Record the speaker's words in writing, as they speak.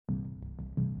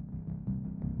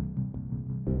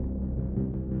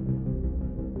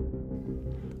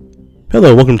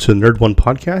Hello, welcome to the Nerd One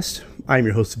podcast. I'm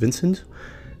your host, Vincent,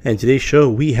 and today's show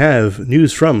we have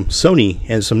news from Sony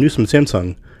and some news from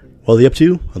Samsung. What are they up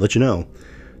to? I'll let you know.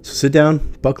 So sit down,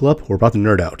 buckle up, we're about to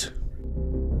nerd out.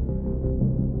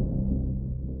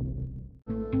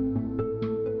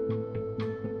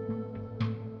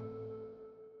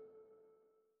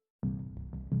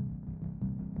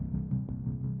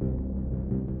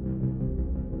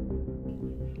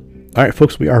 Alright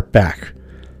folks, we are back.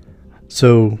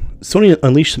 So, Sony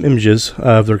unleashed some images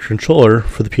of their controller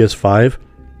for the PS5,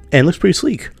 and it looks pretty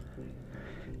sleek.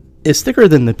 It's thicker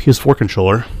than the PS4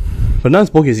 controller, but not as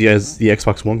bulky as the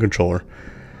Xbox One controller,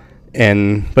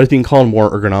 but it's being called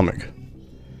more ergonomic.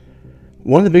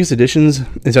 One of the biggest additions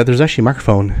is that there's actually a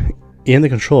microphone in the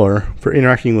controller for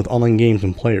interacting with online games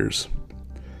and players.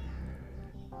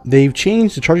 They've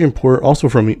changed the charging port also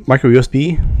from micro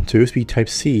USB to USB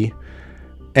Type-C,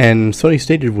 and Sony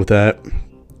stated with that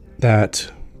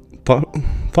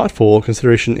thoughtful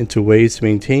consideration into ways to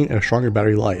maintain a stronger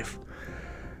battery life.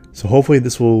 So hopefully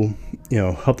this will,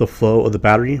 help the flow of the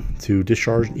battery to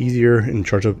discharge easier and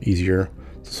charge up easier,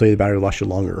 so the battery will last you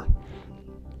longer.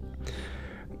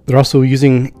 They're also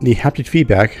using the haptic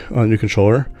feedback on the new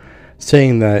controller,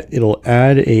 saying that it'll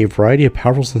add a variety of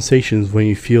powerful sensations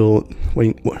you'll feel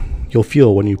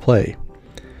when you play.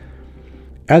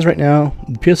 As right now,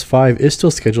 the PS5 is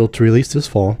still scheduled to release this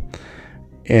fall,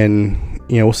 and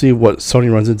we'll see what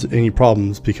Sony runs into any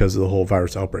problems because of the whole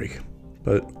virus outbreak.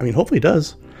 But hopefully it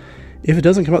does. If it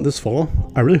doesn't come out this fall,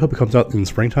 I really hope it comes out in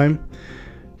springtime,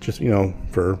 just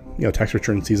for tax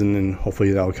return season, and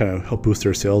hopefully that'll kind of help boost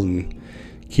their sales and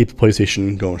keep the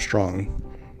PlayStation going strong.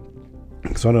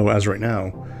 Because I know as right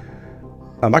now,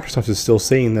 Microsoft is still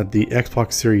saying that the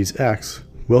Xbox Series X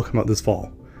will come out this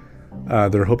fall.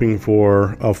 They're hoping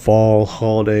for a fall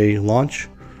holiday launch,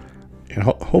 and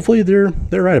hopefully they're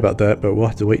right about that, but we'll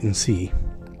have to wait and see.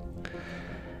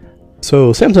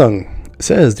 So Samsung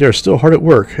says they're still hard at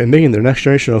work and making their next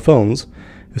generation of phones,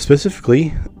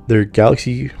 specifically their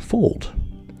Galaxy Fold.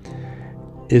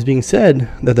 It is being said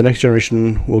that the next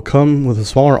generation will come with a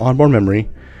smaller onboard memory,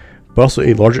 but also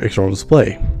a larger external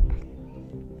display.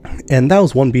 And that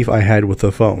was one beef I had with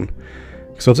the phone,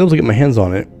 because I was able to get my hands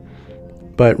on it,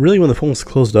 but really when the phone was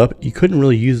closed up, you couldn't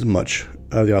really use much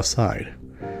of the outside.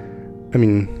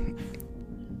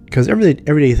 Because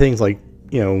everyday things like,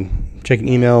 checking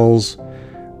emails,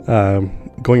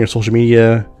 going on social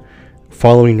media,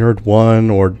 following Nerd One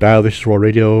or Dial Vicious World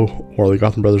Radio or the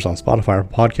Gotham Brothers on Spotify or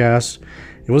podcasts,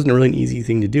 it wasn't really an easy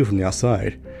thing to do from the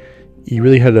outside. You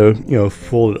really had to,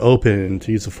 fold it open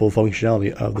to use the full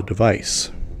functionality of the device.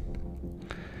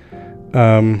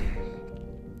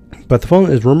 But the phone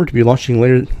is rumored to be launching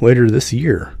later this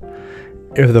year,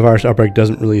 if the virus outbreak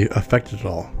doesn't really affect it at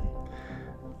all.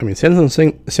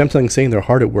 Samsung saying they're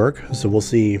hard at work, so we'll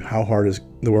see how hard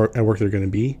at work they're going to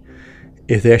be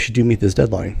if they actually do meet this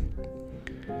deadline.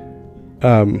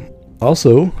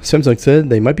 Also, Samsung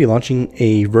said they might be launching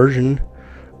a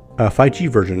 5G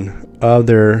version of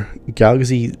their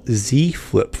Galaxy Z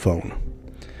Flip phone.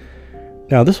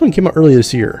 Now, this one came out earlier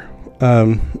this year,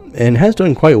 and has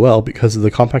done quite well because of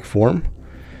the compact form.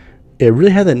 It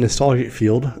really had that nostalgic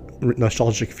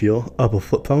feel of a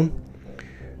flip phone.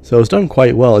 So it's done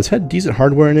quite well. It's had decent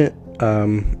hardware in it,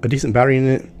 a decent battery in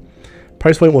it.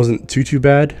 Price point wasn't too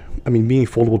bad. Being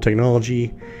foldable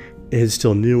technology is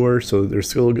still newer, so they're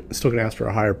still going to ask for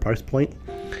a higher price point,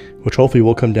 which hopefully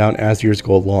will come down as years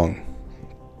go along.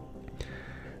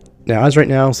 Now, as right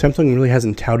now, Samsung really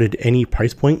hasn't touted any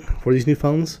price point for these new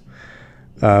phones,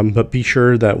 but be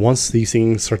sure that once these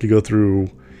things start to go through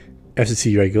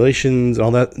FCC regulations and all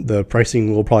that, the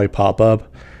pricing will probably pop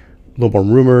up. A little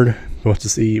more rumored. We'll have to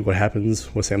see what happens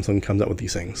when Samsung comes out with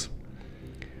these things.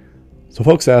 So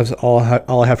folks, that's all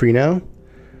I have for you now.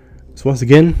 So once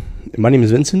again, my name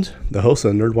is Vincent, the host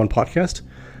of the Nerd One podcast.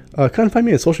 Kind of find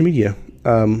me on social media.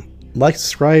 Like,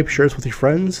 subscribe, share this with your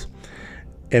friends.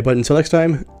 But until next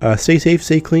time, stay safe,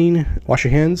 stay clean, wash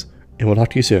your hands, and we'll talk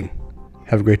to you soon.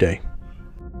 Have a great day.